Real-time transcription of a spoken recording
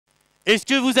Est-ce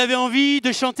que vous avez envie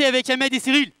de chanter avec Ahmed et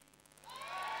Cyril?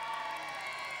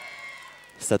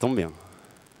 Ça tombe bien.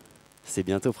 C'est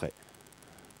bientôt prêt.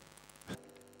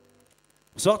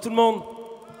 Bonsoir tout le monde.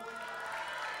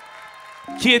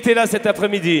 Qui était là cet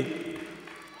après-midi?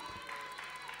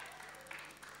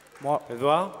 Moi.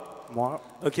 Edouard? Moi.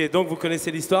 Ok, donc vous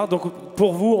connaissez l'histoire. Donc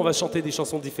pour vous, on va chanter des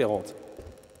chansons différentes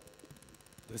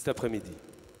de cet après-midi.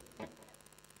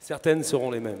 Certaines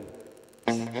seront les mêmes.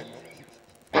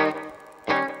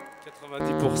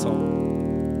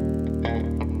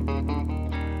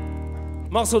 90%.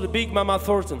 Morceau de Big Mama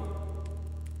Thornton.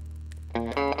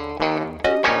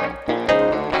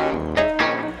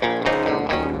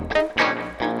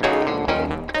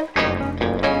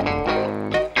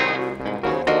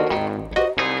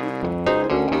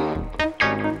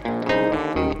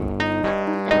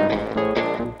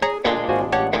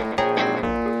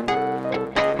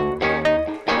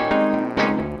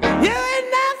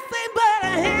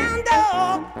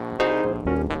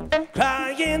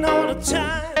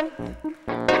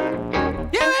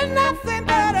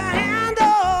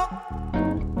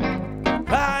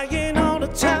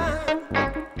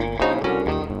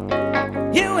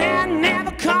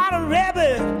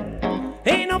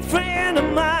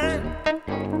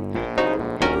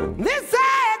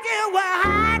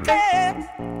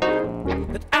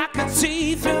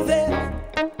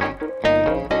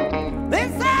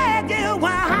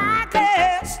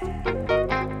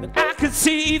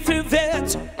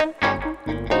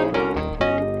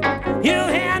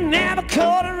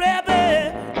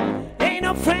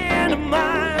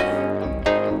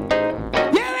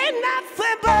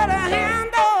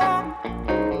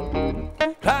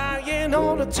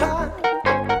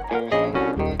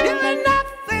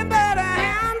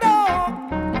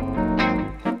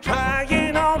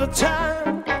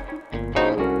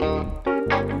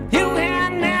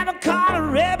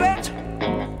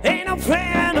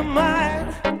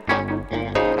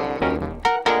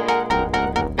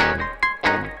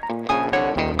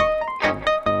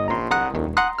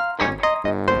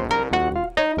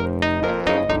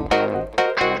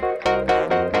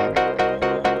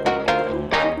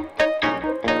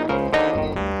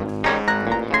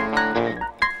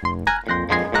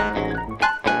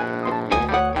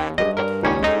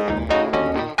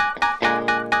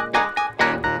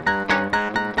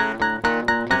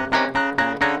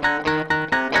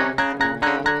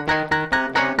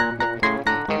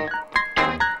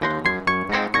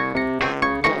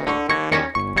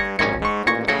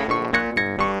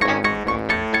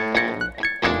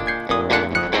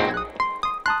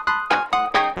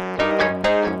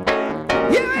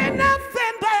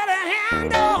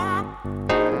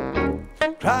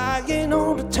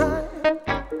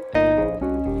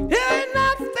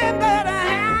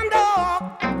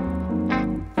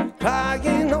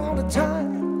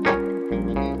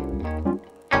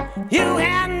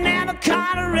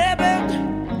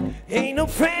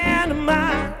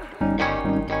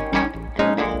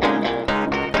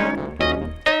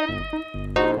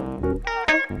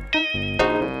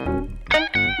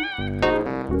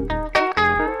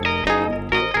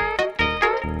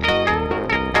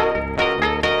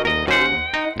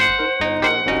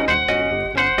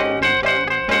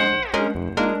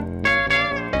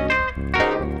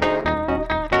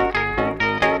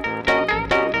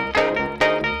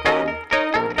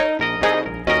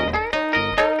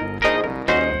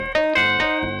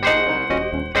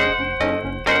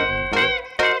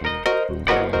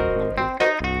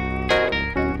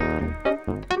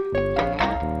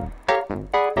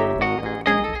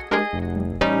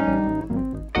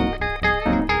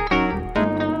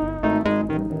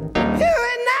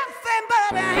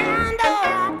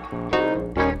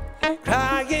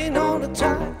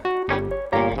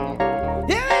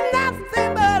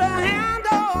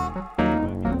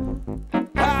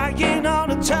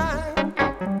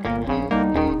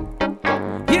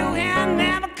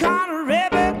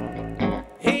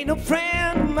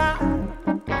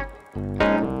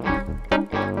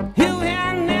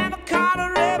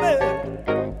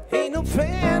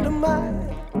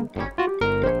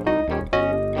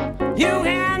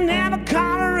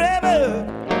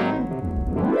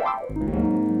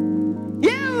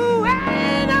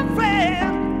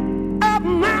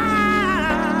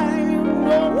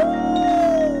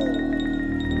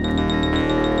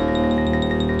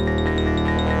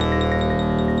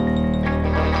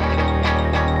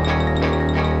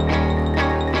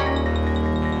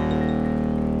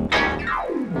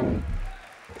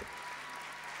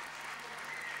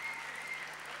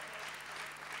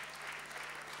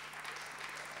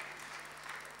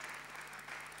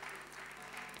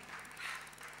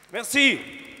 Merci.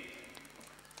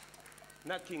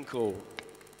 Nat King Cole.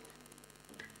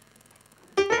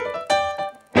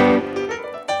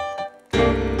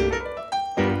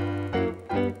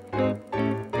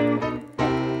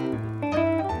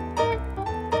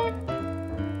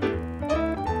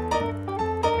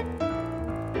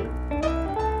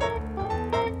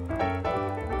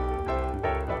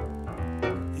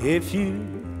 If you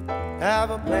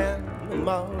have a plan to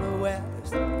motor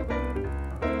west,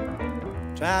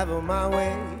 travel my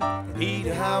way, eat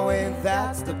a highway,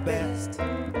 that's the best.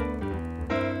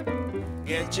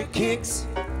 Get your kicks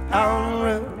on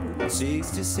Route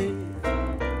 66,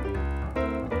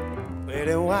 where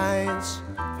it winds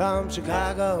from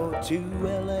Chicago to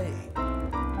LA.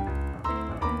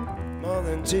 More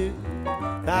than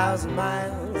 2,000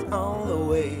 miles on the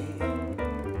way.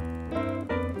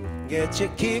 Get your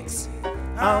kicks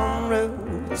on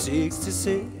Route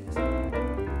 66.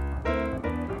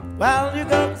 While you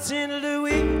go to St.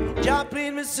 Louis,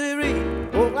 Joplin, Missouri,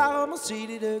 Oklahoma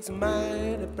City looks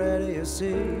mighty pretty, you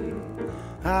see.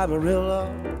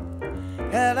 Amarillo,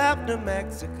 head up to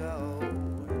Mexico,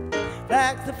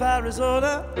 Flagstaff,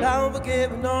 Arizona, don't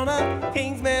forget Winona,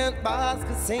 Kingsman,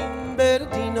 Bosque, San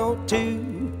Bernardino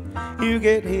too. You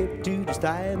get hip to the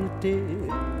style of dip.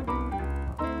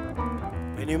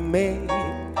 When you may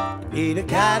need a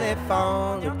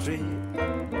California trip,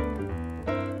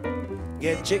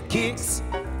 get your kicks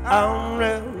on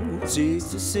Route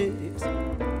 66.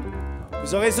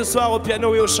 Vous aurez ce soir au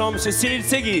piano et au chant Monsieur Cyril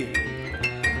Seguy.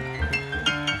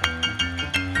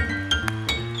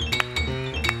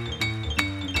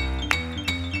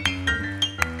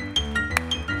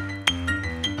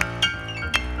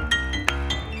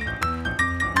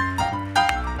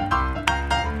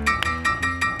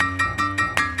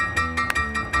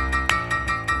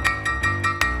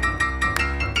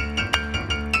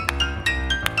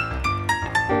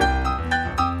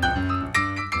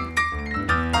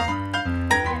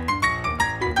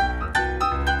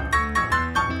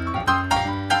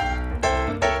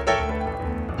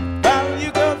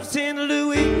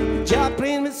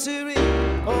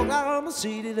 Oklahoma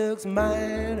City looks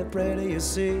mighty pretty, you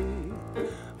see.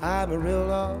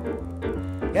 Amarillo,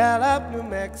 Gallup, New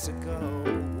Mexico,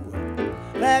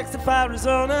 Flagstaff,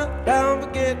 Arizona, don't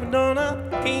forget Winona,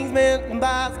 Kingsman, and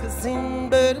Bosque, San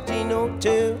Bernardino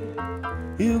too.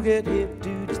 You get hip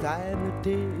to the style of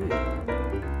dip,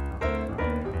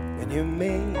 and you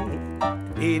may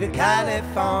need a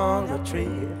California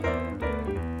trip.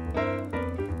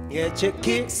 Get your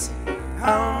kicks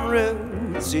on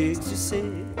Route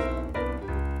 66.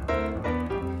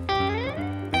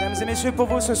 Mesdames et messieurs, pour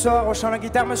vous ce soir, au chant de la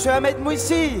guitare, Monsieur Ahmed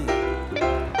Mouici.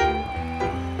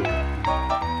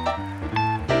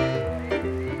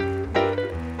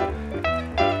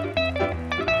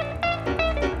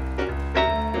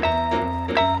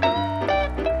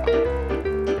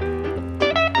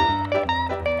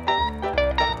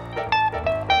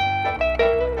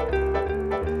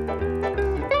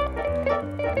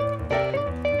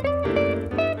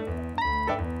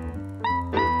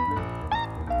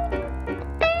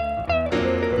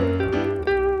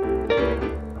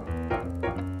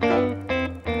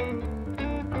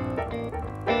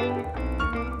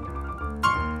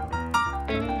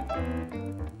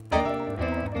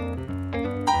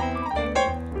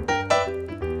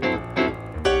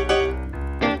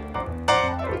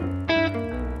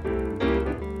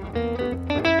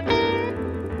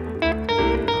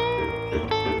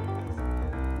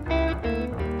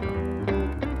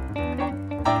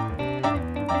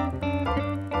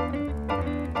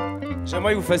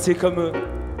 J'aimerais que vous fassiez comme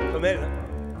elle.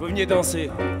 Vous veniez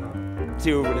danser,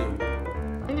 si vous voulez.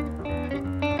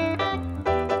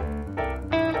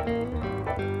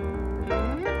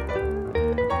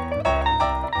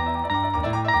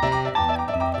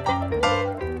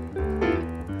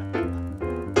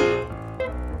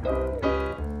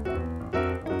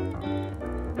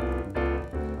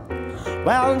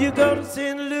 Well, you go to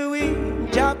St. Louis,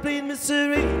 Joplin,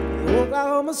 Missouri,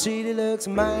 Oklahoma City looks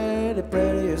mighty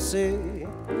pretty, you see.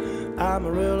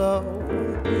 Amarillo,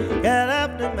 get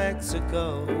up to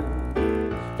Mexico,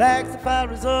 Flagstaff,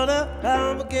 Arizona,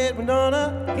 don't forget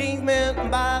Winona, Kingsman,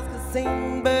 and Bosque,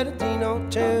 San Bernardino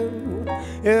too.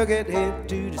 You get hip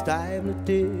to the style of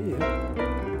dip,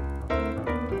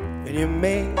 and you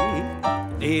may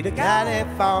need a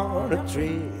California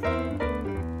trip.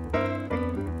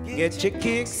 Get your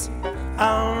kicks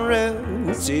on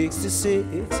Route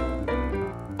 66.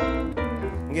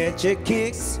 Get your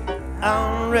kicks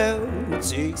on Route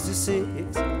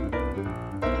 66.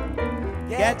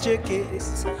 Get your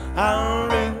kicks on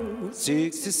Route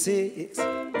 66.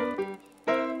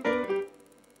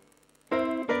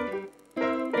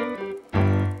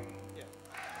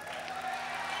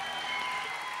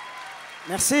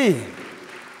 Merci.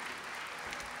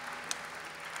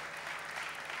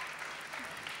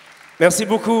 Merci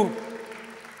beaucoup.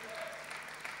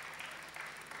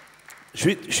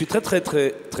 Je suis très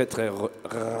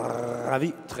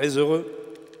ravi, très heureux,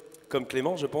 comme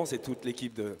Clément, je pense, et toute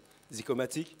l'équipe de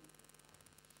zicomatic,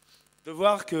 de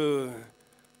voir que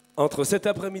entre cet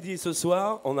après-midi et ce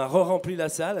soir, on a re-rempli la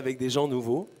salle avec des gens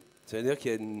nouveaux. C'est-à-dire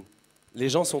que les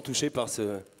gens sont touchés par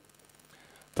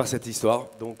cette histoire.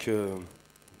 Donc,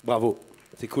 bravo,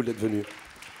 c'est cool d'être venu.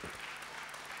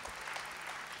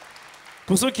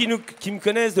 Pour ceux qui me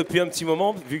connaissent depuis un petit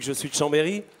moment, vu que je suis de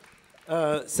Chambéry,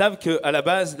 savent qu'à la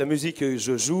base, la musique que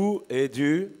je joue est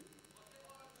du...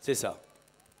 C'est ça.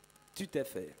 Tout à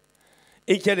fait.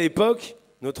 Et qu'à l'époque,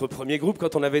 notre premier groupe,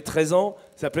 quand on avait 13 ans,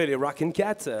 s'appelait les Rockin'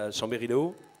 Cats, à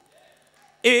Chambéry-le-Haut.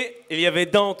 Et il y avait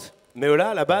Dante Meola,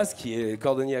 à la base, qui est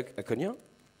cordonnier à Cognac.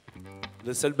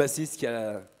 Le seul bassiste qui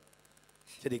a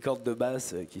des cordes de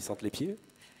basse qui sentent les pieds.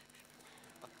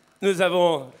 Nous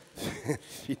avons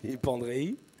Philippe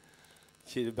Andréi,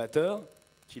 qui est le batteur,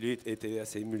 qui lui était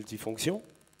assez multifonction.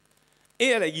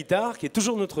 Et à la guitare, qui est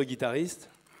toujours notre guitariste,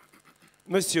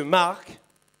 Monsieur Marc.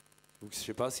 Je ne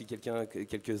sais pas si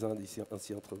quelques-uns d'ici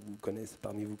entre vous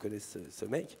parmi vous connaissent ce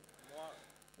mec. Moi.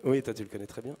 Oui, toi tu le connais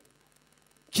très bien.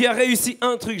 Qui a réussi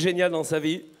un truc génial dans sa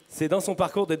vie, c'est dans son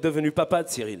parcours d'être devenu papa de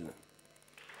Cyril.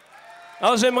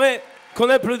 Alors j'aimerais qu'on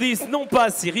applaudisse non pas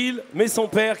Cyril, mais son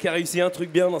père qui a réussi un truc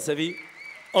bien dans sa vie,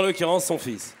 en l'occurrence son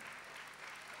fils.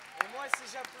 Et moi,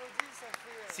 si j'applaudis, ça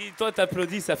fait... Si toi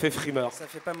t'applaudis, ça fait frimeur. Ça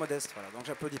fait pas modeste, voilà, donc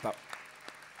j'applaudis pas.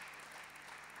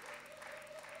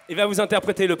 Il va vous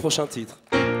interpréter le prochain titre.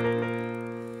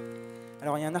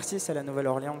 Alors, il y a un artiste à la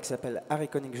Nouvelle-Orléans qui s'appelle Harry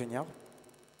Connick Jr.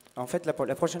 En fait, la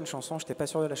prochaine chanson, je n'étais pas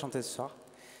sûr de la chanter ce soir,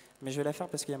 mais je vais la faire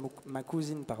parce qu'il y a ma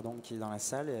cousine qui est dans la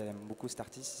salle et elle aime beaucoup cet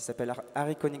artiste. Il s'appelle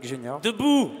Harry Connick Jr.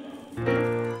 Debout.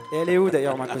 Et elle est où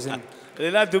d'ailleurs, ma cousine? Elle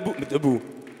est là, debout. Debout.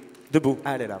 Debout.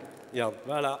 Ah, elle est là. Regarde,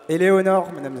 voilà. Et Léonore,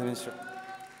 mesdames et messieurs.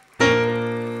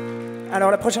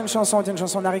 Alors, la prochaine chanson est une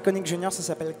chanson d'Harry Connick Jr. Ça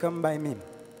s'appelle Come By Me.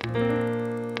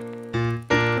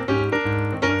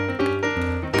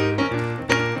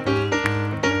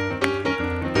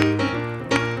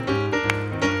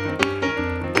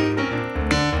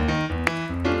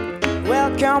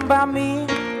 Come by me,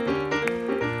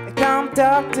 come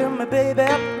talk to me, baby.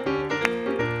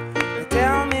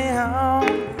 Tell me how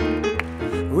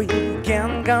we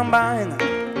can combine.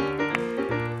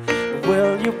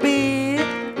 Will you be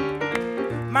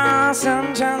my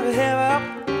sunshine forever?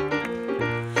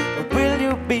 Or will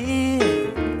you be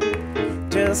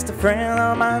just a friend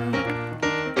of mine?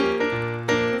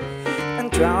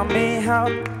 And try me out,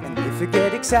 and if you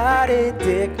get excited,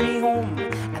 take me home.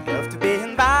 I'd love to be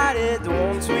invited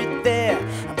once we're there.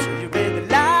 I'm sure you'll be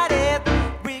delighted.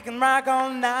 We can rock all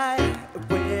night,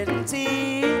 wait and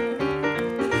see.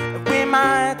 We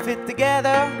might fit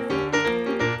together.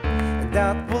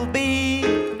 That will be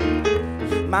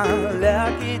my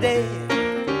lucky day.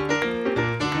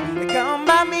 Come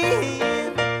by me,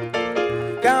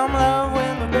 come love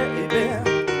with me, baby.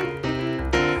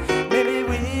 Maybe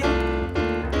we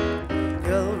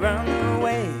will run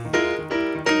away.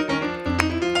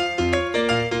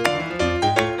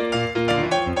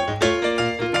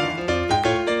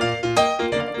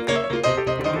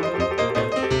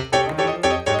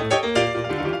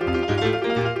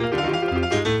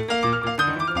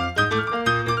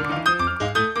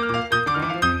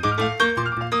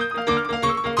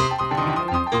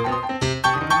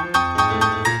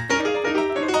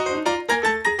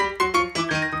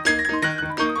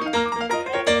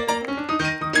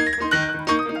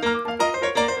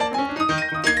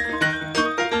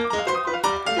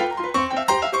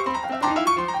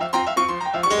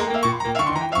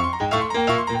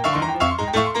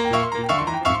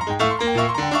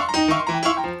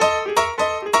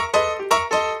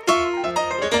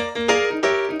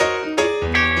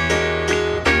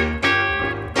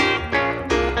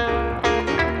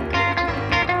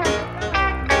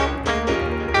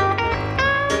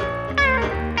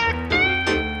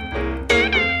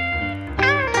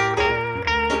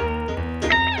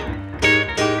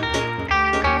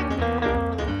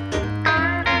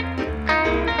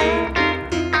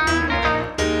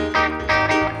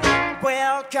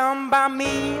 Come by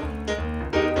me,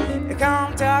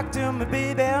 come talk to me,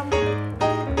 baby.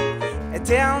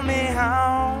 Tell me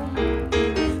how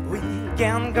we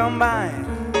can combine.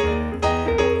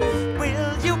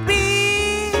 Will you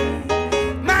be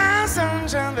my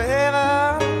sunshine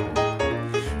forever?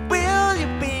 Will you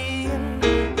be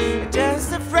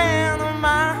just a friend of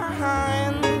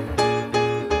mine?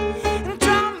 And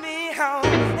try me out,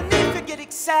 and if you get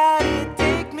excited,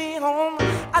 take me home.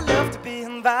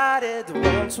 it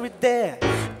once we're there.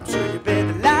 I'm sure you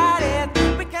better light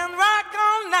it. We can rock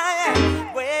all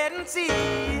night. Wait and see.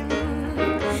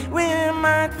 We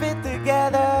might fit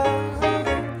together.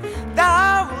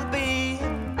 That will be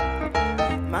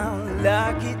my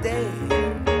lucky day.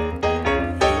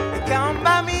 Come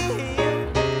by me,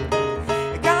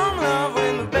 come love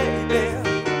with me, baby.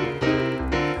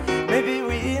 Maybe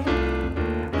we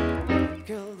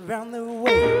go around the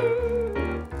way.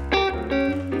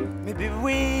 Maybe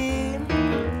we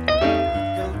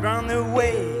go around the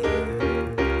way.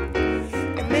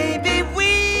 And maybe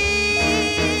we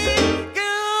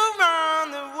go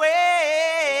around the way.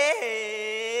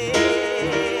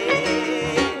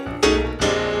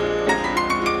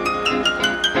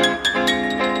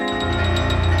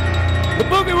 The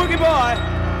Boogie Woogie Boy.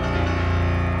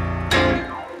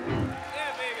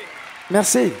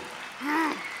 Merci.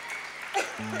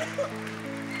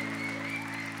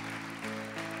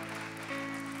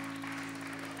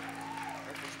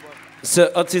 Ce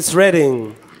Otis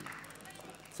Redding,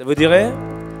 ça vous dirait?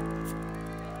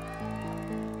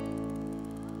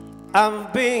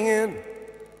 I've been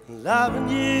loving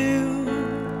you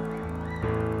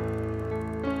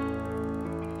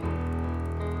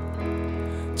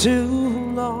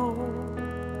too long.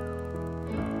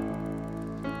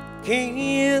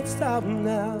 Can't stop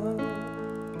now.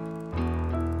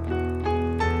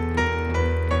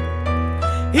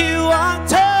 You are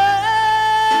tired.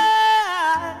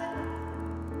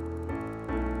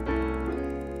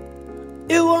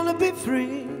 You wanna be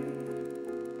free.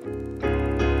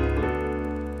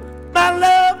 My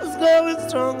love is growing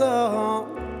stronger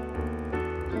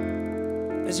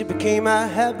as you became a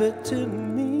habit to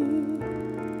me.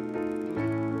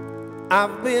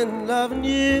 I've been loving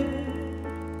you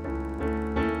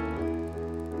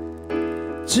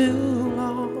too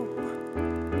long.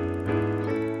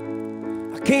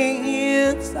 I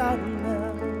can't stop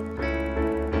now.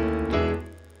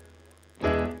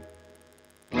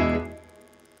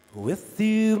 With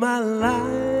you, my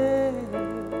life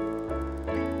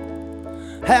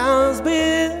has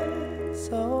been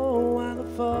so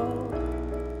wonderful.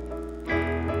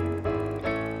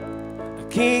 I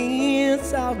can't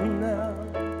stop now.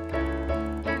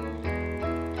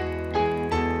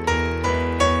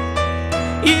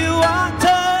 You are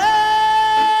tired.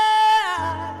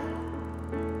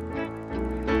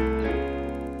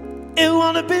 You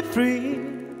wanna be free.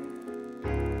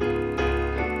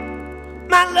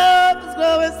 My love is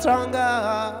growing stronger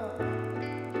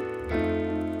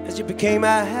as you became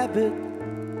a habit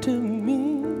to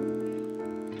me.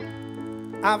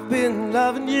 I've been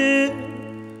loving you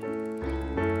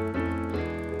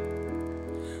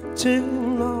too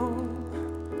long.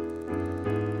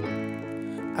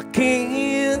 I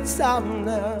can't stop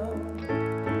now.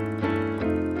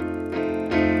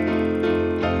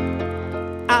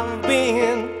 I've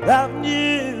been loving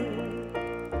you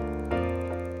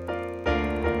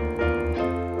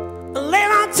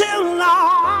too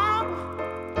long.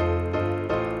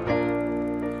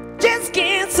 Just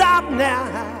can't stop now.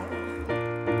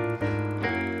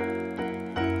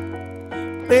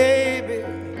 Baby,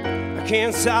 I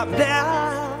can't stop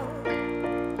now.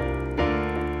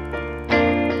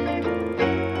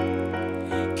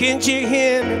 Can't you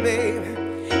hear me, baby?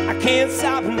 I can't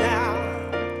stop now.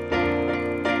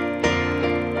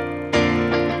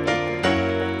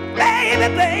 Baby,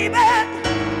 baby,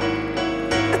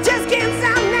 I just can't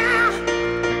stop now.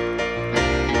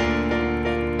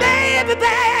 Baby,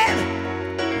 baby,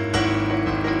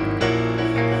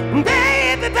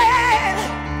 baby, baby,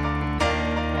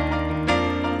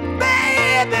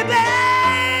 baby,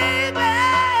 baby,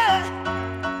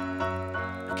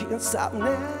 I can't stop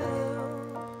now.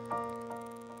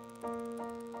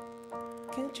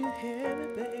 Can't you hear me,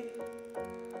 babe?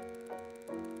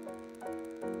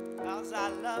 'Cause I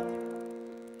love you.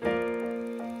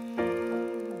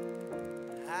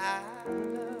 I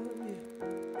love you.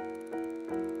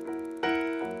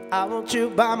 I want you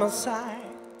by my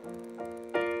side.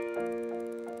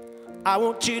 I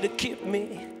want you to keep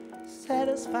me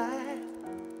satisfied.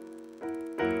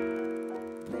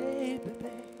 Baby,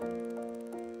 baby.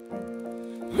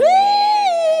 Woo!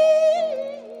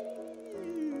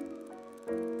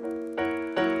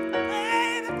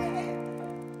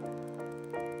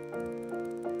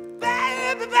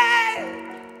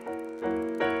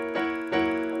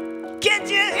 Can't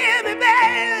you hear me,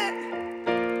 baby?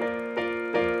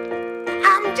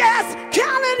 I'm just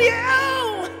calling you,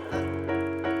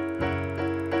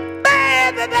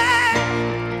 baby, baby,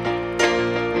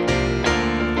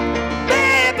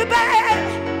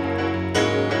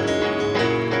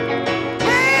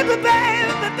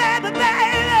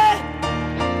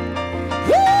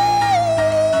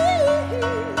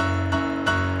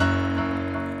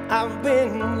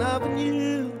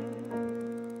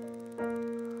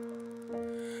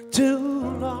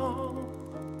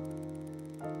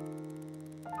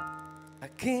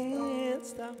 can't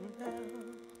stop now.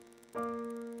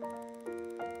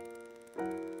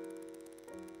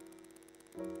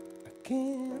 I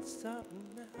can't stop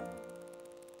now.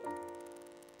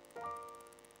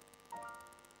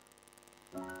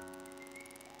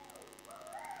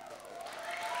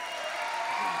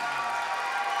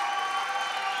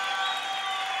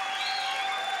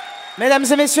 Mesdames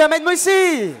et messieurs, Ahmed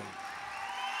Mouici.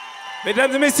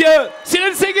 Mesdames et messieurs,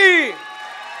 Cyril Seguy.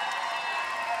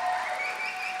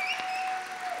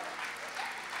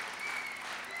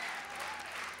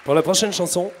 Pour la prochaine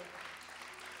chanson,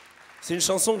 c'est une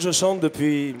chanson que je chante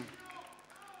depuis...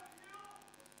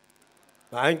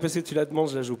 Rien que parce que tu la demandes,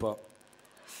 je la joue pas. De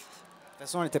toute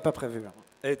façon, elle n'était pas prévue.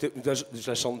 Je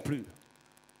la chante plus.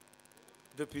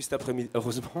 Depuis cet après-midi,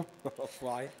 heureusement.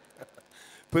 Enfoiré.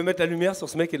 Vous pouvez mettre la lumière sur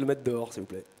ce mec et le mettre dehors, s'il vous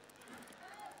plaît.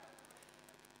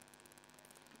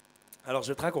 Alors, je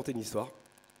vais te raconter une histoire.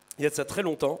 Il y a de ça très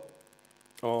longtemps,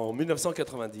 en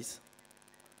 1990.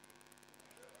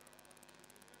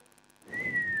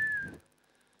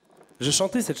 Je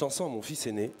chantais cette chanson à mon fils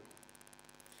aîné.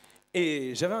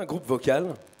 Et j'avais un groupe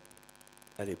vocal,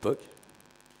 à l'époque.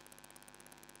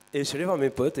 Et je suis allé voir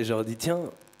mes potes et je leur ai dit, tiens,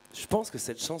 je pense que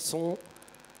cette chanson,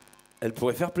 elle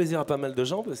pourrait faire plaisir à pas mal de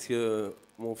gens parce que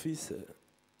mon fils,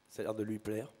 ça a l'air de lui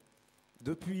plaire.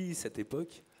 Depuis cette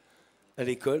époque, à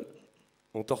l'école,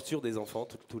 on torture des enfants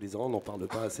tous les ans, on n'en parle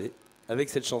pas assez, avec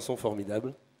cette chanson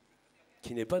formidable,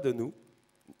 qui n'est pas de nous,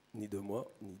 ni de moi,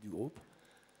 ni du groupe.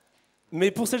 Mais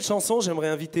pour cette chanson, j'aimerais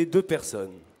inviter deux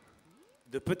personnes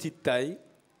de petite taille.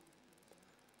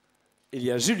 Il y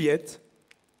a Juliette.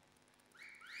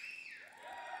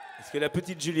 Est-ce que la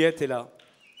petite Juliette est là?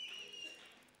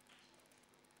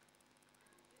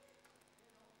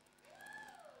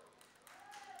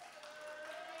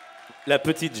 La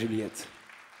petite Juliette.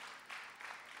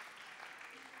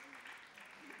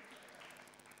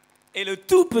 Et le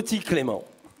tout petit Clément.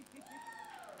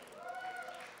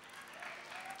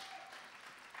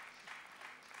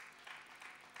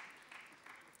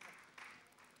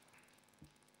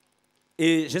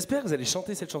 Et j'espère que vous allez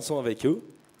chanter cette chanson avec eux.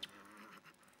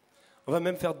 On va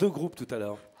même faire deux groupes tout à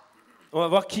l'heure. On va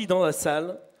voir qui dans la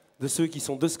salle, de ceux qui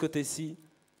sont de ce côté-ci,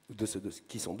 ou de ceux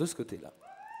qui sont de ce côté-là,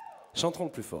 chanteront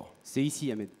le plus fort. C'est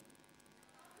ici, Ahmed.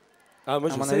 Ah,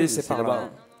 moi je mon sais, avis, c'est par là. là-bas. De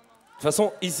toute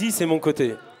façon, ici, c'est mon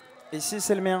côté. Ici,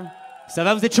 c'est le mien. Ça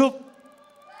va, vous êtes chaud?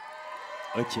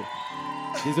 Ok.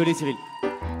 Désolé, Cyril.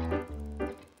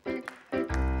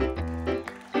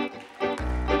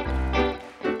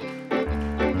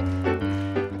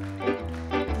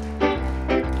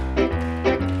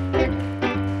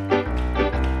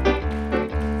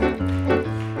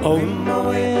 Oh,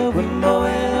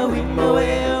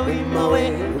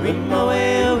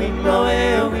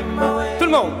 tout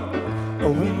le monde.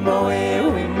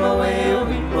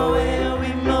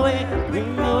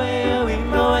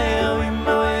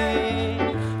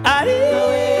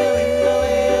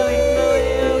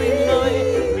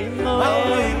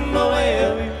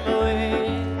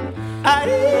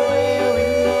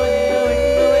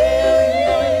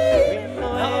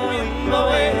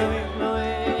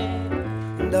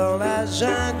 Dans la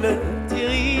jungle,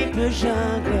 terrible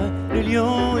jungle, le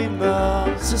lion est mort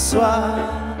ce soir.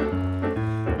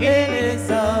 Et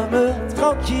les hommes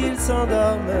tranquilles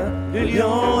s'endorment, le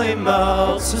lion est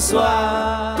mort ce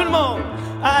soir. Tout le monde.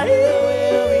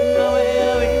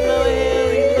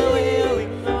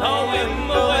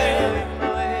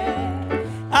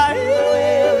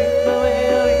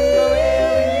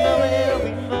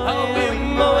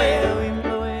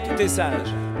 Tout est sage.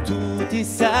 Tout est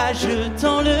sage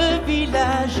dans le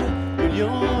village. Le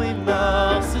lion est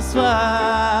mort ce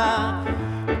soir.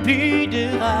 Plus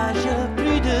de rage,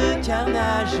 plus de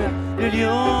carnage. Le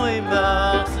lion est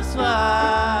mort ce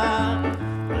soir.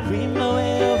 Oui,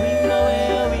 Moé, oui, Moé,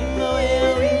 oui, Moé,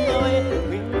 oui, Moé,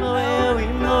 oui, Moé, oui,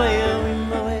 Moé, oui,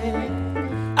 Moé.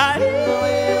 Allez,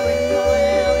 Moé, oui, Moé,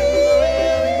 oui,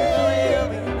 Moé,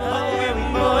 oui, Moé, oui,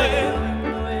 Moé, oui,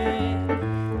 Moé.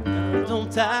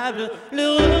 Indomptable, le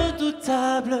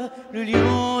redoutable, le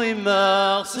lion est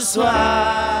mort ce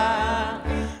soir.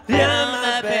 Viens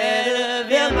ma belle,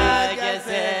 viens ma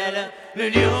gazelle, le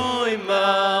lion est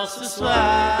mort ce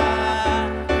soir.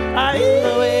 Aïe,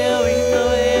 Moé, oui,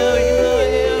 Moé, oui, Moé,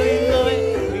 oui, Moé,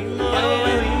 oui, Moé,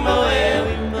 oui, Moé,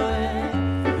 oui, Moé.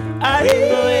 Aïe,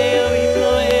 Moé, oui,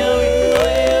 Moé, oui,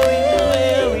 Moé, oui, Moé,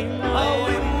 oui, Moé,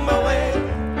 oui, Moé.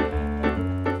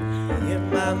 Yeah,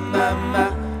 ma mama,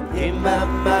 yeah, ma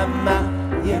mama,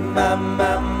 yeah, ma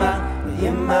mama,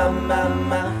 yeah, ma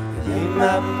mama, yeah,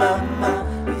 ma mama,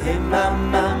 yeah, ma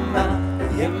mama,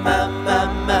 yeah, ma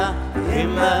mama, yeah,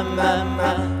 ma mama.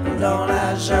 Dans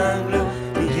la jungle,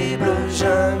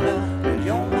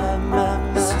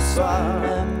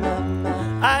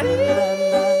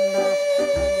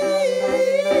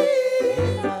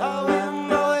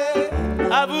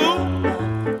 À vous.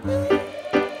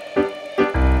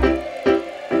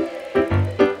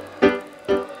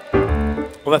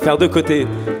 On va faire deux côtés.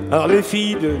 Alors les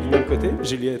filles du même côté,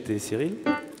 Juliette et Cyril.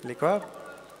 Les quoi?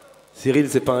 Cyril,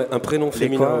 c'est pas un prénom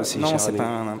féminin aussi. Non, c'est pas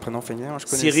un prénom féminin. Je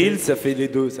connaissais. Cyril, ça fait les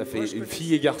deux, ça fait une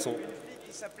fille et garçon.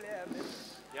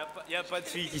 Il n'y a pas de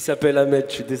fille qui s'appelle Ahmed,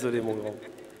 je suis désolé mon grand.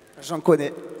 J'en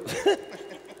connais.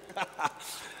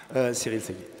 Cyril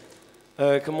Seguy.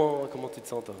 Comment tu te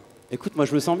sens toi? Écoute, moi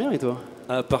je me sens bien et toi?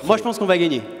 Ah, parfait. Moi je pense qu'on va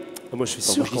gagner. Moi je suis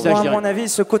sûr qu'on ça, Moi, je à mon dirais. avis,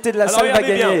 ce côté de la Alors, salle va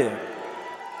regardez bien. gagner.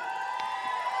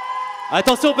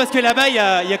 Attention parce que là-bas il y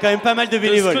a quand même pas mal de De ce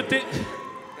bénévoles. côté.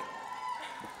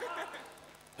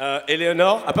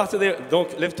 Éléonore, à partir de...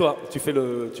 Donc lève-toi, tu fais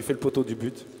le poteau du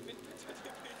but.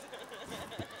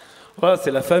 Voilà,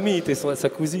 c'est la famille, t'es sa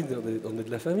cousine, on est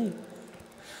de la famille.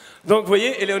 Donc vous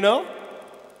voyez, Éléonore,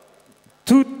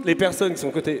 toutes les personnes qui sont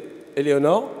côté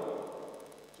Éléonore,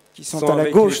 Qui sont à la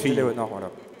avec gauche les filles. d'Éléonore, voilà.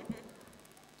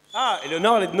 Ah,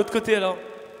 Éléonore, elle est de notre côté alors.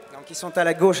 Donc ils sont à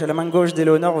la gauche, à la main gauche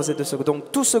d'Éléonore, vous êtes de ce côté.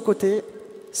 Donc tout ce côté,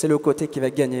 c'est le côté qui va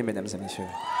gagner, mesdames et messieurs.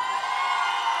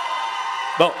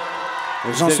 Bon,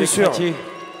 J'en suis sûr. Craqué.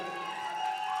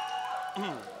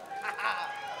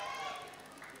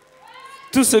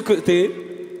 tout ce côté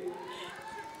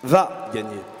va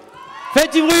gagner.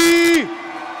 Faites du bruit!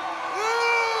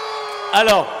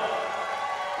 Alors,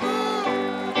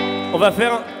 on va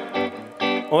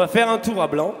faire un tour à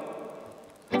blanc.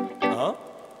 Hein?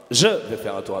 Je vais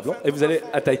faire un tour à blanc et vous allez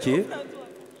attaquer.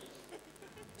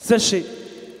 Sachez,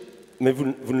 mais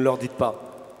vous ne leur dites pas,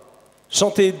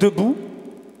 chanter debout,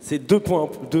 c'est 2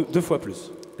 fois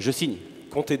plus. Je signe.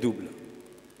 Comptez double.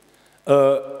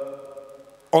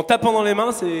 En tapant dans les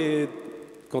mains, c'est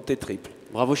compter triple.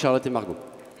 Bravo Charlotte et Margot.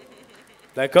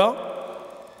 D'accord?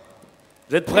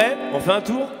 Vous êtes prêts? On fait un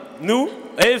tour? Nous?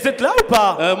 Et vous êtes là ou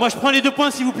pas? Moi je prends les 2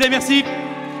 points s'il vous plaît, merci.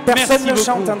 Personne Merci ne beaucoup.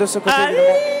 chante hein, de ce côté. Allez.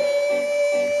 évidemment.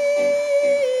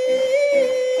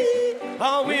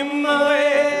 Ah oui,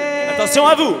 Moé. Attention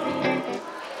à vous.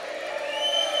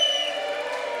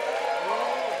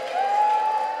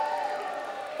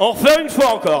 On refait une fois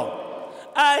encore.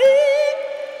 Aïe.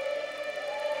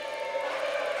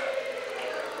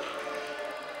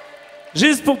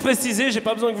 Juste pour préciser, j'ai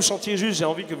pas besoin que vous chantiez juste, j'ai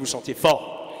envie que vous chantiez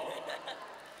fort.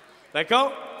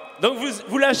 D'accord? Donc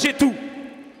vous lâchez tout.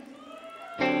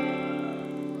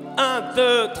 1,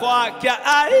 2, 3, 4,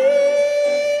 aïe.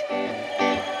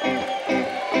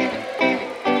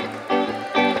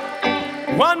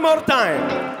 One more time.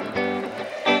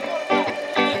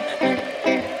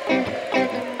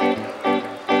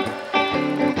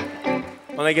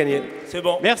 On a gagné. C'est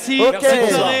bon. Merci. Ok. Bonne Bonsoir.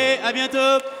 soirée. À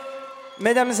bientôt.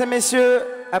 Mesdames et messieurs,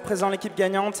 à présent l'équipe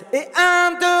gagnante. Et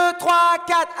 1, 2, 3,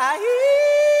 4, aïe.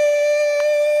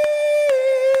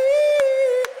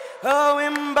 Oh,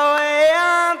 Wimbo, et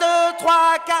 1, 2, 3,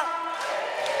 4.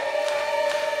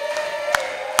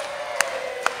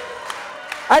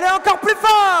 Allez, encore plus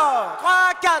fort.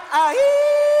 3, 4, aïe.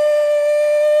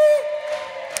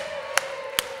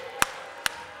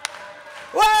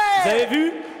 Ouais. Vous avez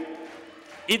vu?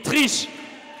 Il triche.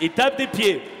 Il tape des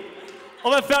pieds. On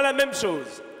va faire la même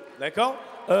chose. D'accord?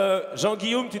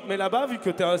 Jean-Guillaume, tu te mets là-bas, vu que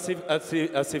tu es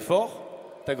assez fort.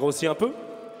 Tu as grossi un peu.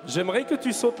 J'aimerais que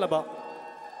tu sautes là-bas.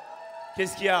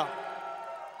 Qu'est-ce qu'il y a?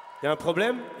 Il y a un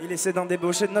problème? Il essaie d'en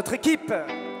débaucher de notre équipe.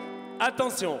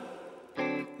 Attention.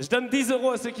 Je donne 10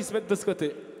 € à ceux qui se mettent de ce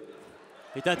côté.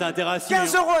 Et t'as intérêt à suivre.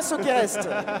 15 € à ceux qui restent.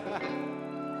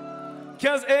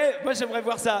 15. Moi j'aimerais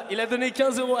voir ça. Il a donné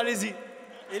 15 €, allez-y.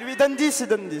 Et lui donne 10, il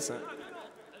donne 10.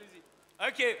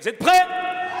 Ok, vous êtes prêts?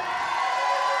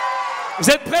 Vous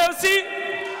êtes prêts aussi?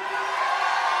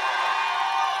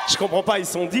 Je comprends pas, ils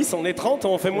sont 10, on est 30,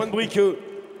 on fait moins de bruit qu'eux.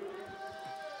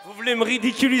 Vous voulez me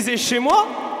ridiculiser chez moi?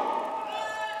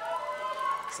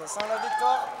 Ça sent la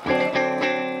victoire.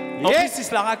 En plus, il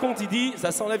se la raconte, il dit,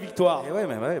 ça sent la victoire. Et ouais,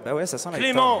 mais ouais, bah ouais, ça sent la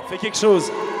Clément, fais quelque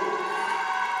chose.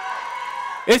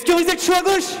 Est-ce que vous êtes chaud à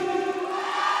gauche?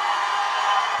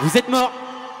 Vous êtes mort.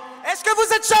 victoire. Est-ce que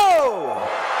vous êtes chaud?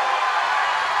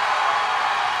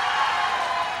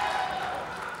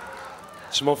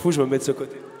 Je m'en fous, je me mets de ce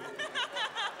côté.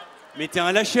 Mais t'es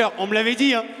un lâcheur, on me l'avait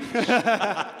dit hein.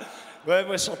 Ouais,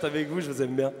 moi je chante avec vous, je vous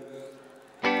aime bien.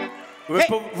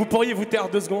 Vous pourriez vous taire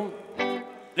 2 secondes?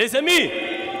 Les amis!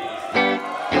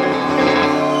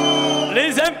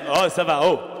 Les amis! Oh, ça va,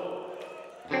 oh!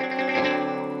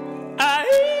 Aïe!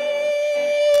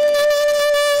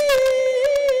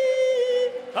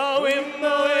 Oh oui,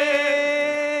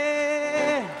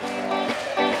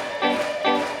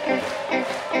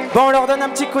 Bon, on leur donne un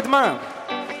petit coup de main.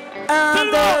 1,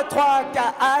 2, 3,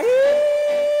 4, aïe.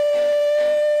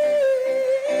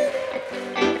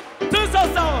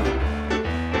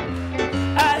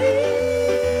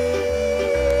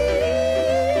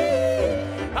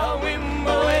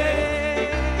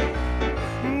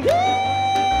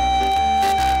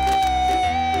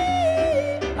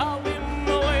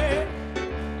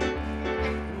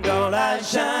 la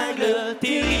jungle,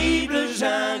 terrible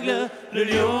jungle, le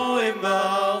lion est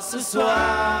mort ce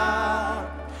soir.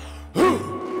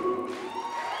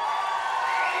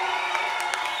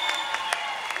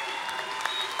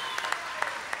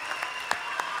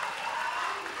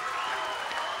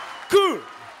 Cool.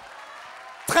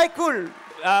 Très cool.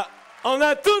 Ah, on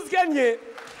a tous gagné.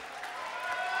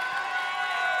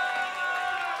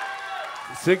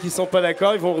 Ceux qui sont pas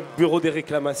d'accord, ils vont au bureau des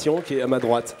réclamations qui est à ma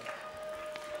droite.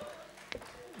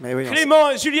 Mais oui,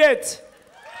 Clément et Juliette.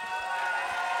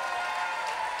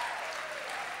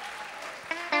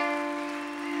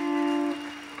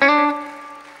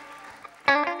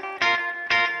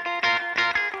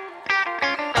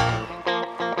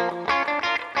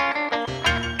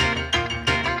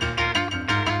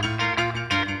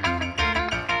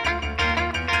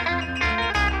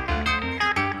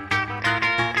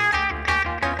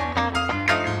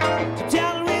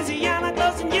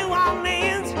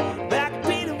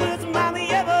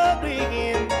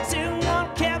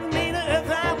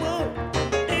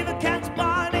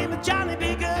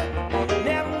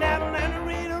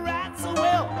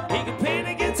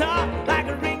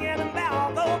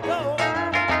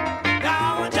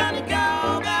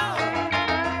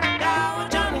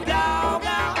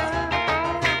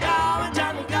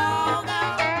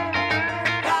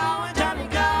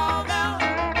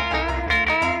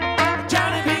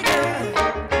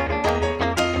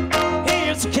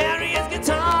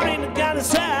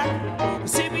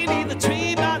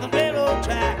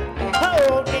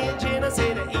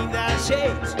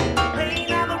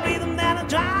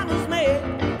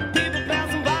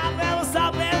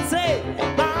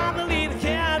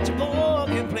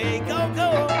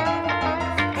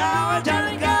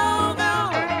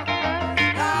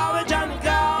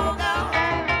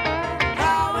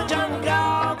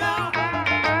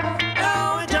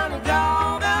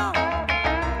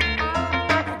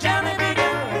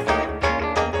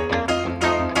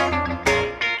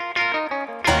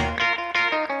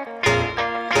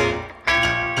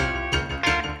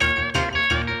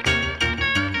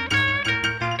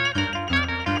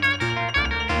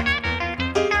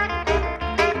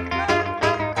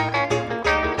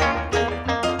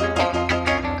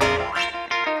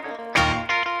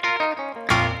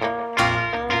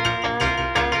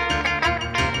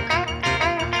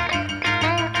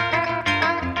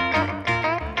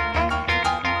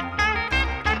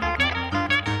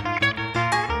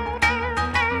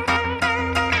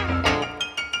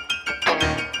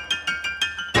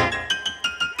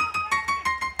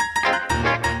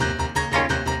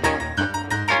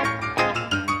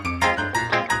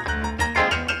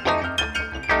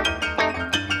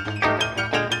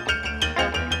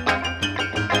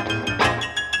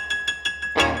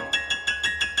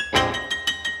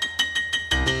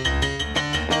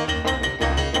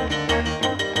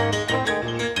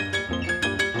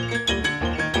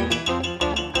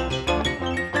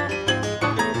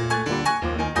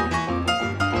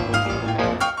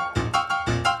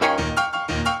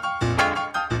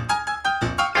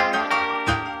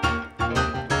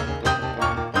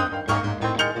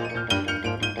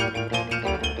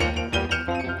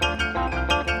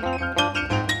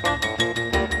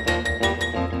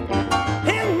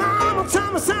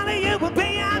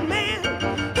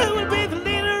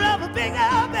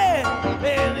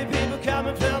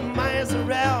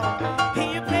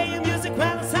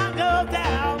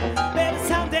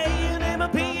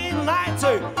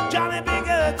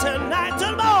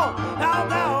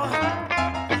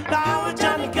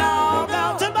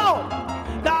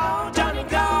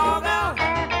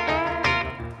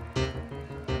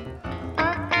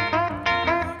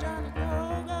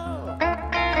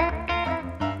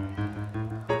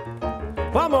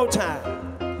 One more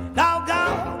time.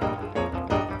 Doggone.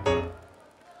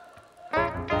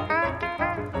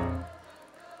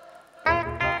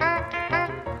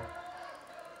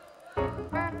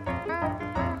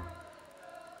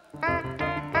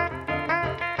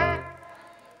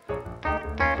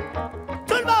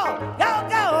 Tout le monde, go,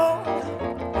 go.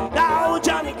 Go,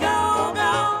 Johnny, go,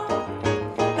 go.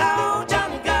 Go,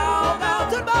 Johnny, go, go.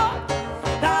 Tout le monde.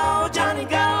 Go, Johnny,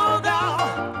 go, go.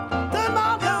 Tout le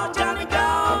monde, go, Johnny, go,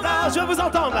 go. Je veux vous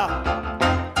entendre là.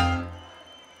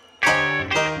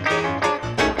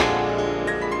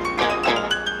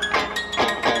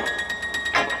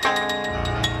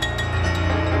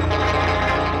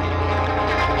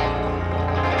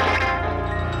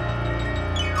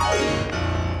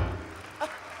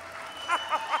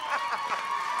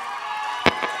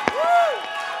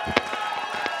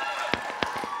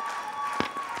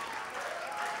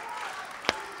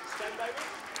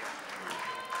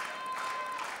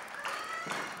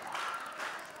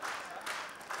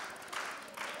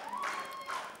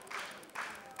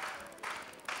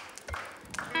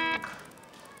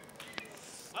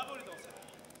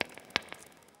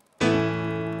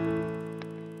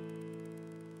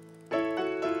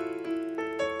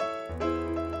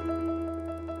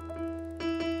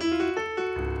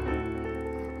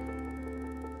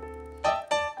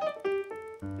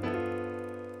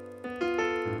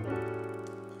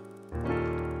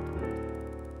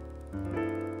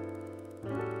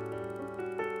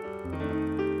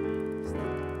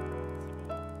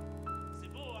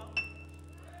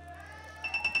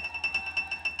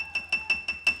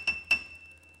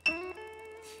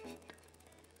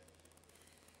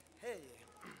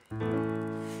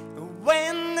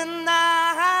 When the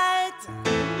night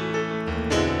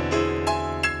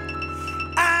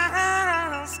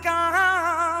has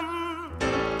come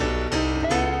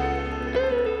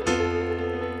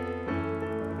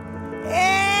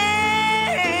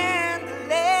and the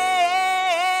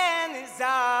land is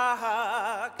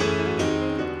dark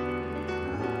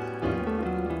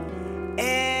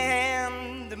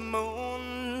and the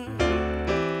moon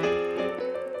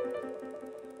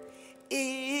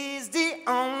is the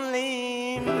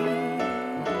only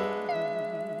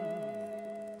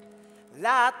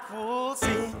light we'll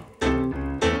see.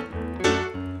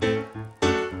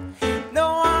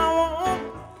 No, I won't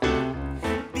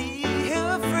be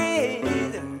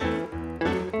afraid.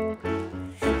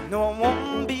 No, I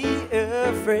won't be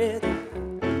afraid.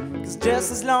 'Cause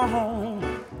just as long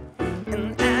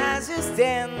and as you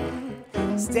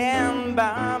stand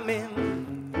by me.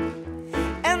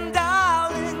 And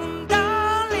darling,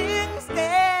 darling,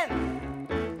 stand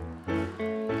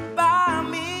by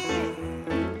me.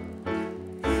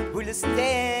 Will you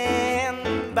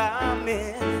stand by me?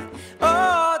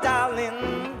 Oh, darling,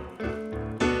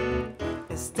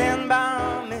 stand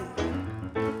by me.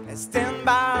 Stand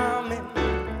by me.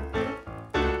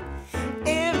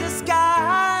 If the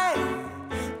sky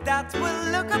that we'll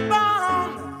look upon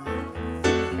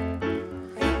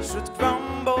should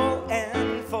crumble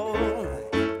and fall,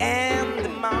 and the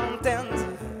mountains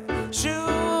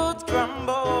should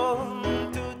crumble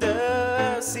to the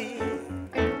sea,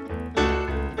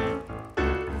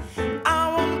 I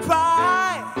won't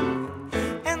cry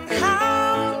and I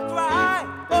won't cry.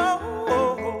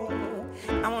 Oh,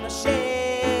 I wanna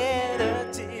shed a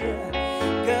tear.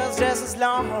 'Cause just as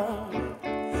long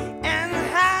and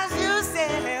as you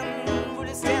stand, will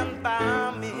you stand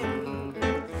by me?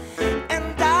 And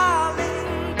darling,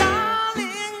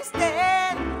 darling,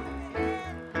 stand.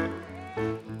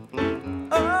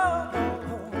 Oh,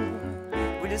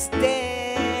 will you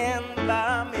stand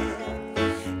by me?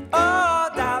 Oh,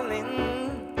 darling,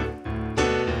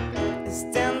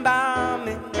 stand by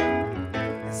me.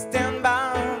 Stand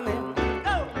by me.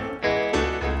 Oh.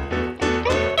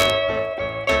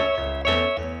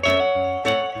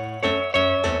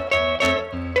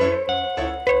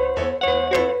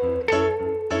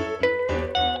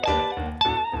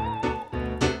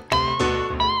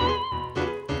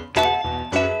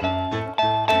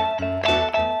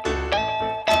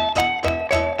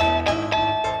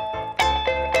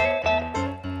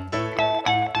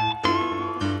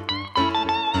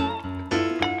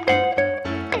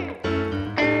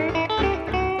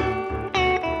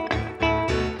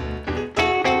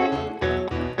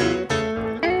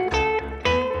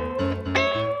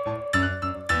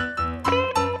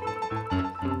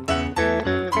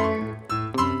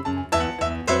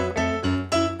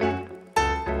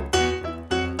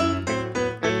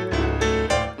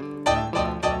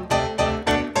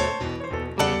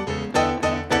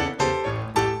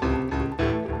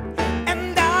 And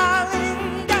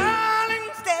darling, darling,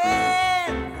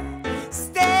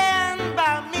 stand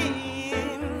by me.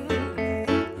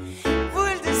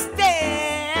 Will you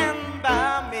stand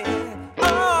by me?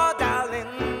 Oh,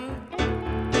 darling,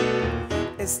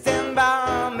 stand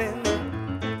by me.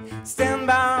 Stand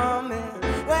by me.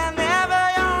 Whenever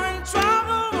you're in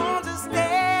trouble, won't you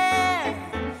stand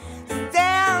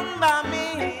by me?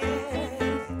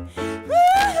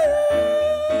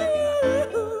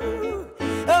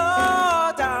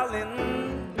 Oh, darling,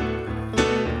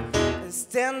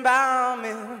 stand by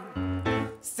me,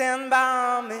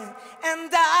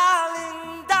 and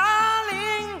darling,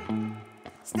 darling,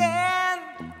 stand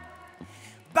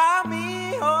by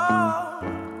me. Oh,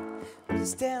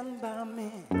 stand by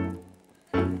me.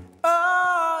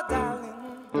 Oh,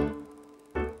 darling,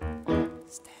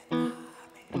 stand by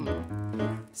me,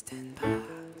 stand by,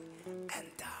 and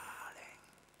darling.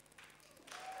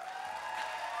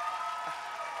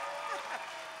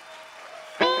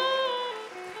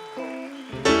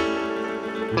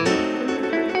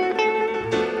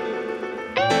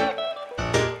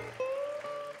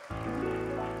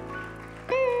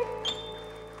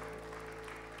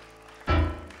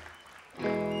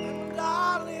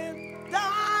 Darling,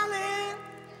 darling,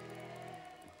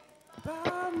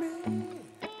 by me.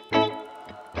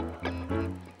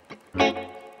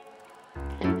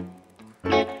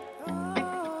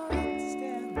 Oh,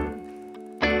 stand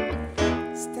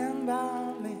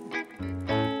by me,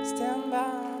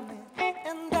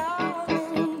 and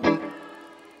darling,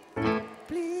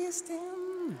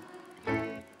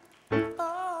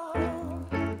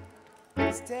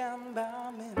 stand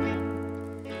by me.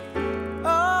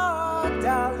 Oh,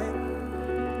 darling.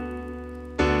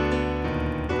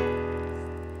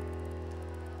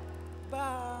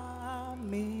 By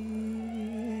me.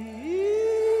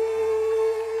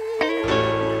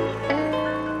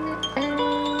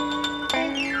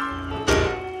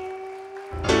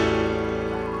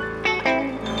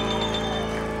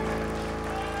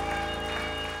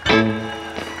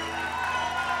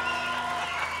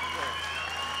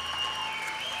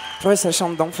 Ouais, ça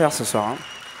chante d'enfer ce soir. Hein.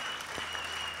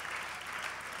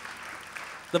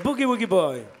 The Boogie Woogie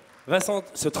Boy va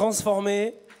se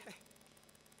transformer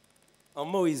en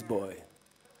Moïse Boy.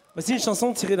 Voici une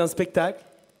chanson tirée d'un spectacle.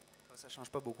 Ça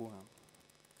change pas beaucoup. Hein.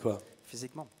 Quoi?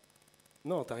 Physiquement.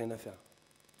 Non, t'as rien à faire.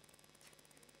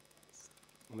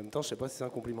 En même temps, je sais pas si c'est un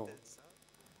compliment.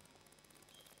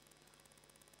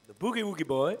 The Boogie Woogie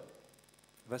Boy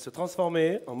va se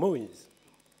transformer en Moïse.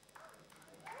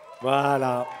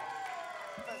 Voilà.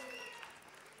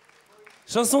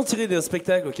 Chanson tirée d'un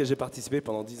spectacle auquel j'ai participé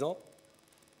pendant 10 ans,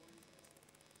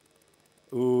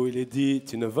 où il est dit «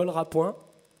 Tu ne voleras point ».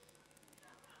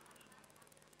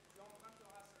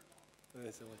 Ouais,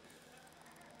 c'est vrai.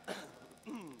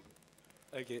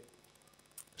 Ok.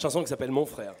 Chanson qui s'appelle « Mon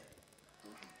frère ».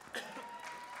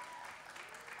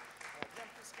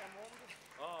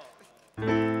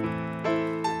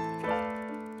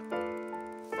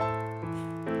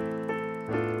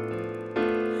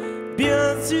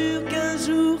 Bien sûr qu'un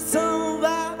jour s'en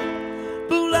va,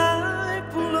 pour l'un et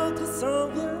pour l'autre s'en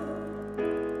vient.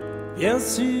 Bien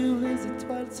sûr les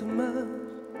étoiles se meurent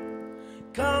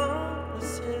quand le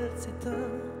ciel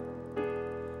s'éteint.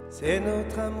 C'est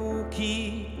notre amour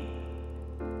qui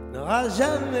n'aura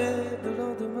jamais de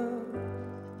lendemain.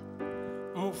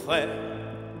 Mon frère.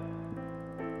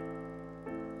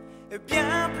 Et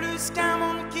bien plus qu'un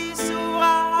monde qui s'ouvre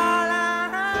à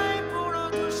l'un et pour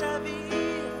l'autre chavire.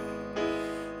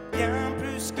 Bien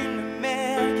plus qu'une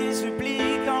mer qui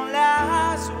supplie quand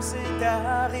la source est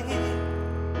aride.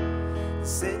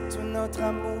 C'est tout notre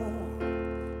amour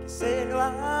qui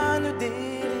s'éloigne,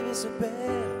 dérive et se perd.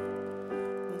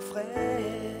 Mon frère,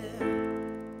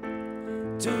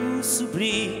 Tout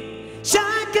s'oublie,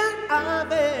 chacun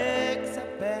avec sa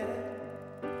peine.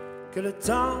 Que le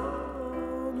temps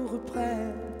nous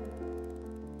reprenne.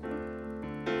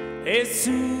 Et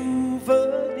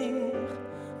souvenir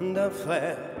d'un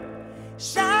frère.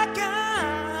 chacun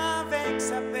avec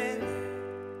sa peine,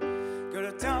 que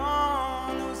le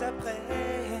temps nous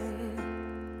apprenne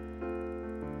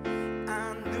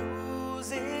à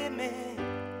nous aimer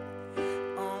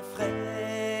en frères.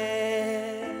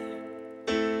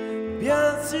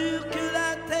 Bien sûr que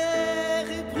la terre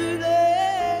est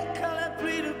brûlée quand la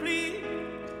pluie l'oublie.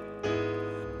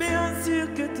 Bien sûr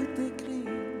que tout est gris,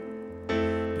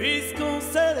 puisqu'on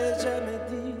se l'est jamais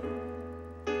dit.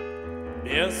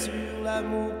 Bien sûr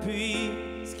l'amour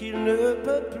puisqu'il ne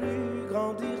peut plus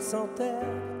grandir sans terre.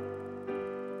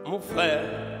 Mon frère,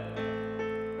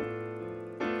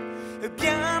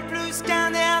 Bien plus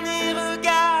qu'un dernier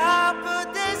regard peut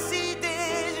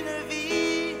décider d'une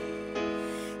vie.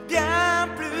 Bien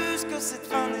plus que cette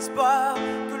fin d'espoir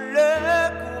que le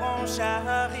courant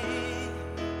charrie.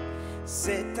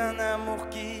 C'est un amour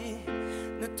qui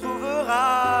ne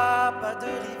trouvera pas de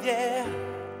rivière,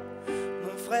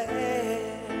 mon frère.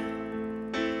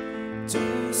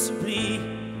 tout s'oublie,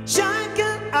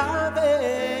 chacun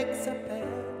avec sa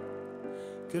peine.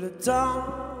 Que le temps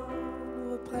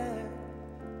nous reprenne.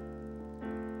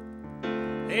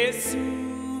 Et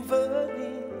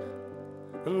souvenir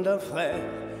d'un frère.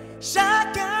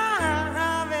 Chacun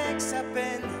avec sa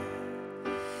peine,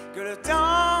 que le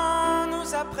temps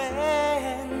nous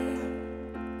apprenne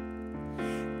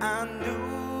à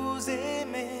nous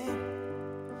aimer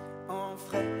en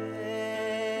frères.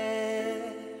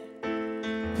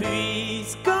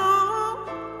 Puisqu'on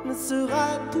ne sera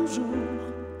toujours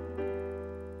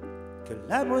que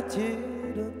la moitié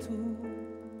d'un tout.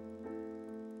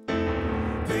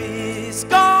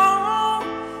 Puisqu'on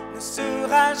ne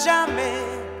sera jamais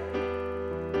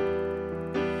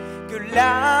que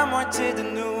la moitié de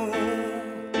nous,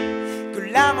 que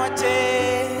la moitié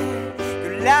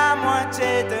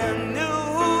de nous.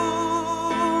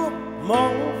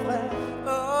 Mon frère,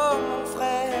 Oh mon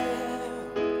frère,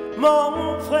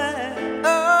 mon frère,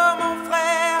 oh mon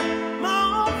frère,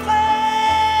 mon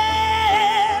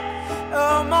frère.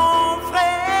 oh mon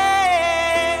frère.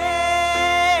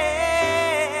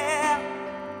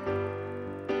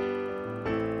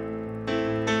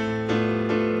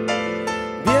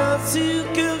 Bien sûr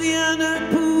que rien ne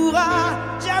pourra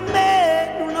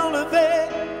jamais nous l'enlever.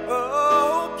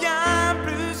 Oh, bien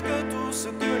plus que tout ce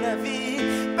que la vie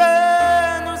peut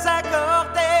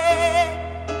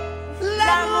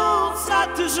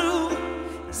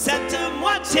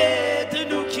moitié de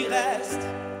nous qui reste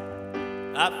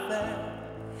à faire.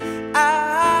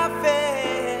 À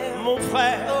faire, Mon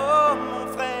frère, oh mon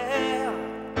frère,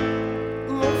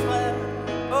 mon frère,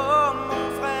 oh mon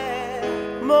frère,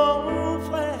 mon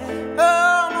frère,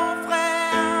 oh mon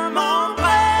frère, mon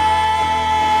frère.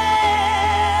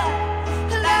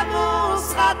 l'amour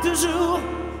sera toujours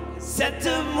cette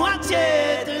moitié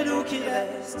de nous qui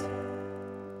reste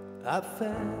à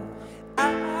faire.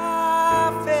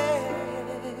 À faire,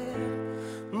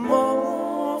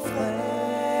 Mon frère.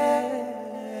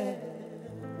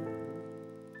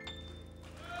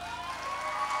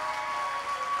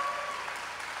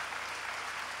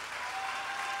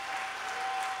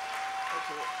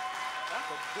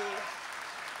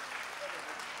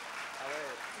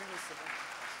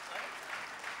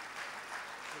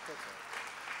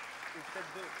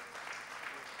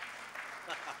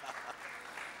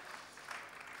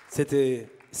 C'était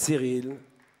Cyril,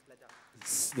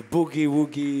 the Boogie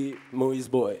Woogie Moïse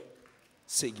Boy,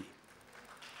 Seguy.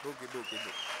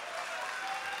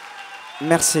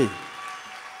 Merci.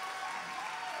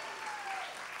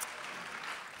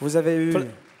 Vous avez eu...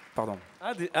 Pardon.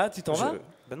 Ah, tu t'en vas?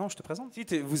 Ben non, je te présente. Si,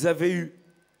 vous avez eu.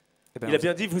 Eh ben, Il a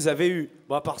bien dit vous avez eu.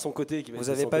 Bon, à part son côté. Qui va Vous être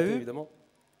de avez son pas côté, eu évidemment.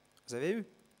 Vous avez eu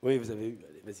Oui, vous avez eu.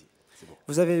 Allez, vas-y, c'est bon.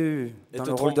 Vous avez eu, Et dans te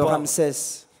le rôle de trompe pas.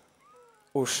 Ramsès,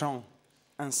 au chant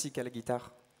ainsi qu'à la guitare,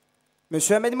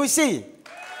 Monsieur Ahmed Mouici.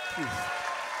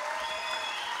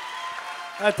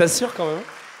 Ah, t'assures quand même?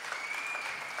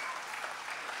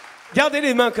 Gardez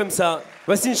les mains comme ça.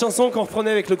 Voici une chanson qu'on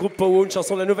reprenait avec le groupe Powo, une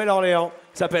chanson de la Nouvelle-Orléans,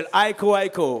 qui s'appelle Aiko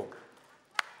Aiko.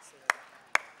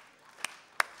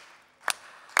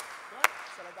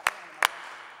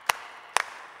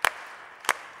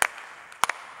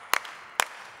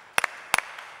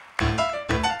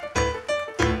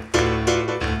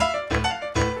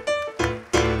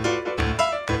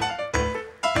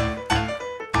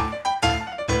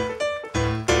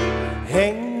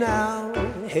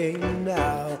 Hey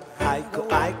now,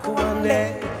 Aiko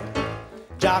ane,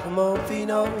 Giacomo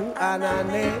Fino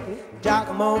anane,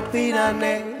 Giacomo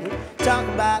Finane, talk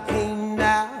about hey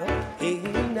now,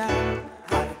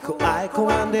 Aiko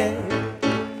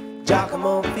ane,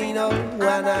 Giacomo Fino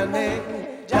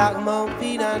anane, Giacomo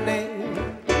Finane,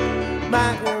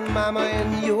 my grandmama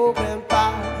and your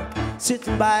grandpa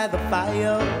sitting by the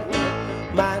fire.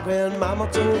 My grandmama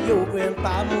told your grandpa,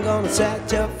 I'm gonna set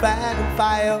your fag on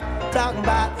fire. Talking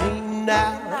about hey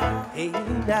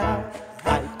now,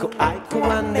 Aiko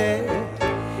ane,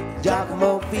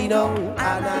 Giacomo Fino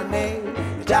anane,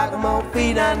 Giacomo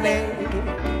Finane.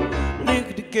 Look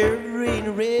at the girl in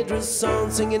a red dress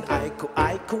on singing Aiko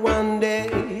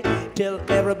ane. Tell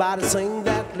everybody sing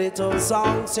that little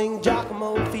song, sing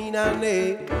Giacomo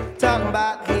Finane. Talking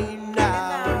about hey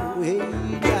now,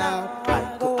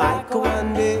 Aiko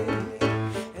ane,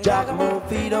 Giacomo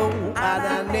Fino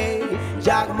anane,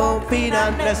 Giacomo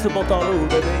Finane. Laisse le bon temps l'eau,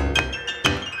 bébé.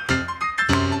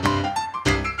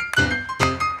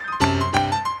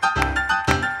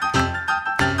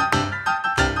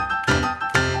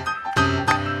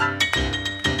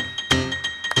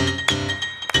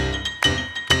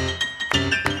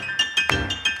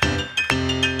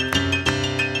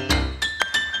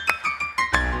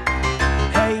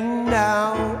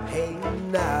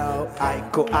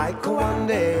 Aiko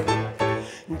ane,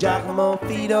 Giacomo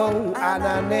Fino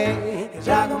anane,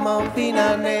 Giacomo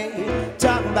Finane.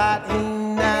 Talking about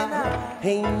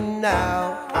hey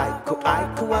now,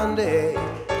 Aiko ane,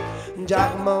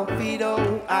 Giacomo Fino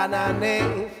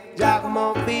anane,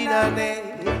 Giacomo Finane.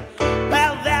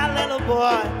 Well, that little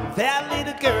boy, that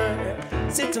little girl,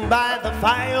 sitting by the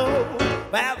fire.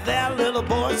 Well, that little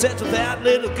boy said to that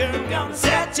little girl, I'm gonna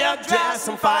set your dress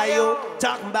on fire.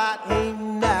 Talking about hey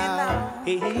now,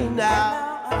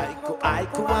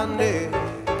 Aiko ane,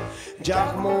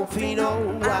 Giacomo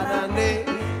Fino anane,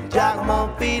 Giacomo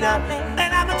Finane.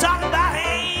 And I'm talking about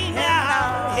hey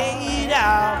now,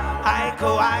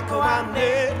 Aiko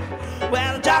ane.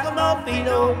 Well, Giacomo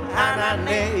Fino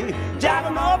anane,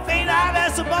 Giacomo Finane.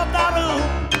 That's about the room.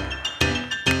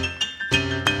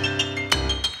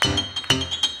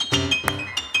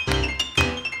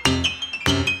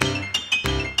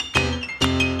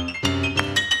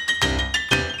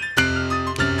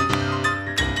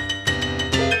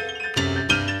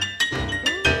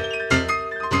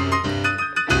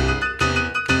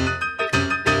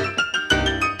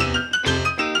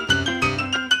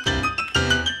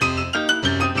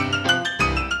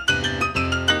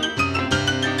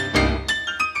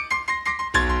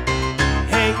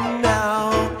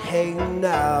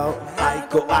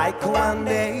 Aiko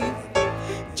ane,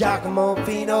 Giacomo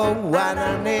Fino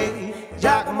anane,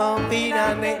 Giacomo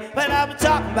Finane. But I'm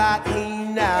talking about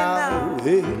hey now,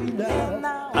 hey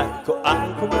now.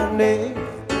 Iko Mane,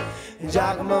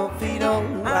 Giacomo Fino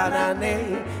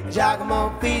Ranane,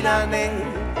 Giacomo Finane.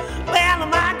 Well,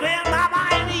 my grandmama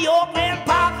and your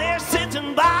grandpa, they're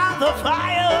sitting by the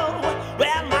fire.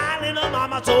 Well, my little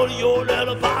mama told your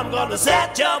little pop, I'm gonna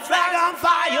set your flag on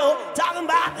fire. Talking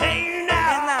about hey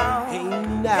now, hey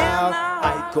now,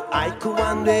 Iko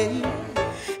Mane,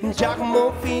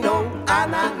 Giacomo Fino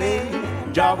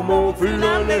Ranane, Giacomo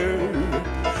Finane,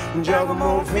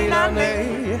 Giacomo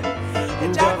Finane,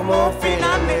 Giacomo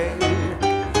Finane,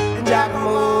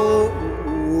 Giacomo.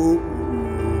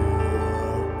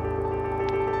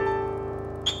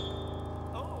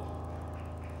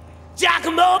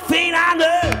 Giacomo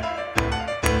Finane.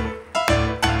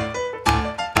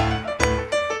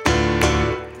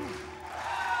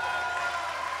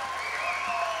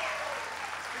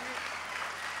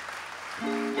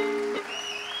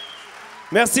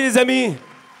 Merci les amis,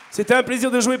 c'était un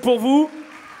plaisir de jouer pour vous.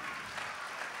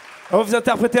 On va vous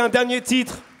interpréter un dernier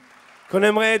titre qu'on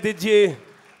aimerait dédier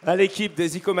à l'équipe des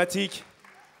zicomatiques,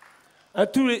 à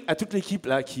toute l'équipe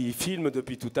là qui filme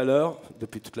depuis tout à l'heure,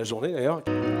 depuis toute la journée d'ailleurs.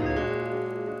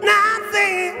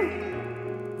 Nothing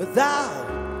without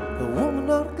a woman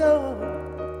or a girl.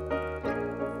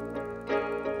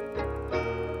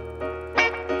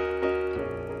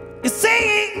 You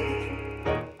see,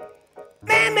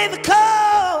 man made the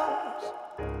cause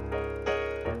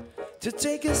to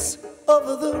take us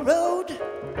over the road.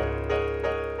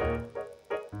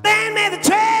 Man made the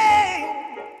train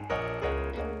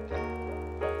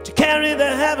to carry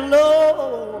the heavy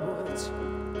loads.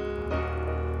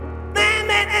 Man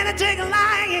made energetic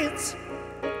lights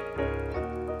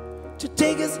to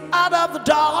take us out of the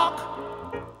dark.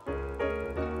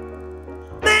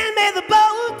 Man made the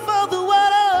boat for the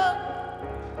water,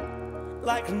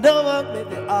 like Noah made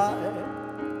the ark.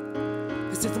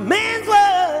 'Cause it's a man's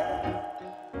world,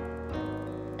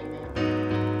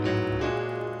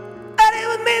 and it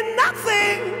would mean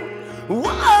nothing.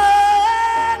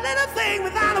 One little thing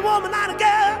without a woman and a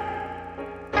girl.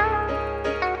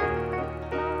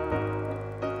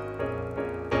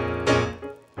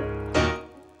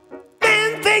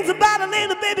 Man thinks about a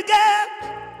little baby girl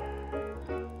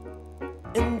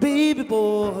and baby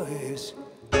boys.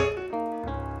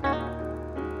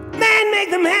 Man make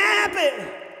them happy,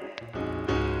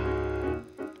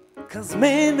 'cause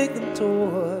man make them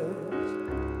toys.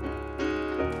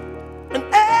 And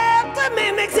after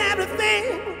man makes everything,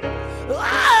 oh,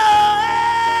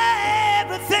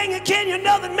 everything you can, you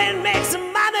know that man makes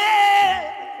some money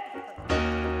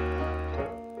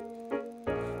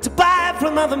to buy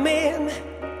from other men.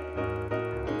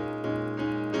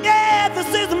 Yeah, this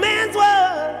is the man's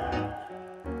world,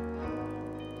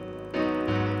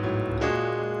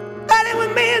 and it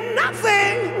would mean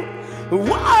nothing.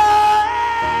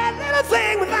 One little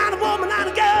thing without a woman and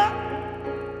a girl.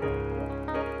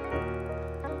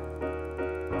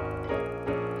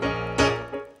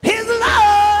 His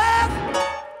love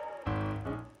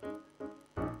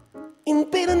in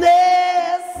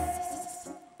bitterness,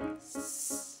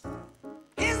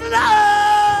 his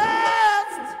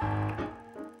love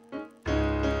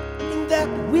in that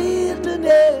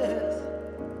wilderness.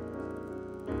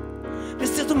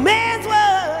 This is the man's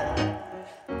world,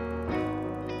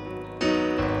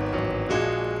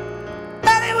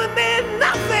 and it would mean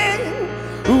nothing.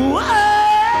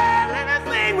 One little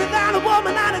thing without a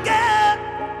woman and a girl.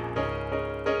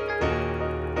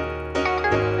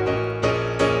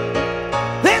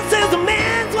 This is the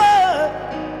man's world,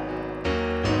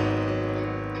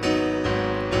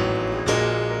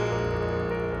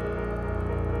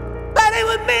 but it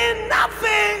would mean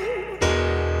nothing.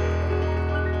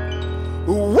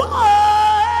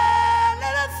 One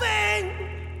little thing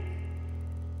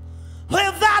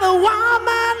without a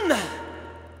woman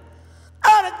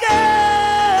or a girl.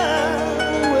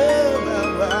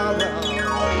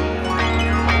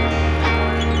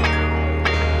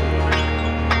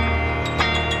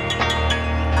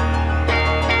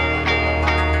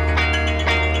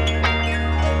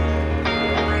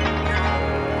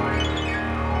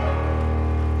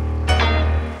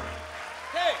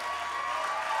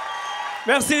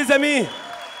 Merci les amis,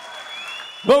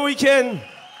 bon week-end,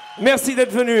 merci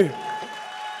d'être venus.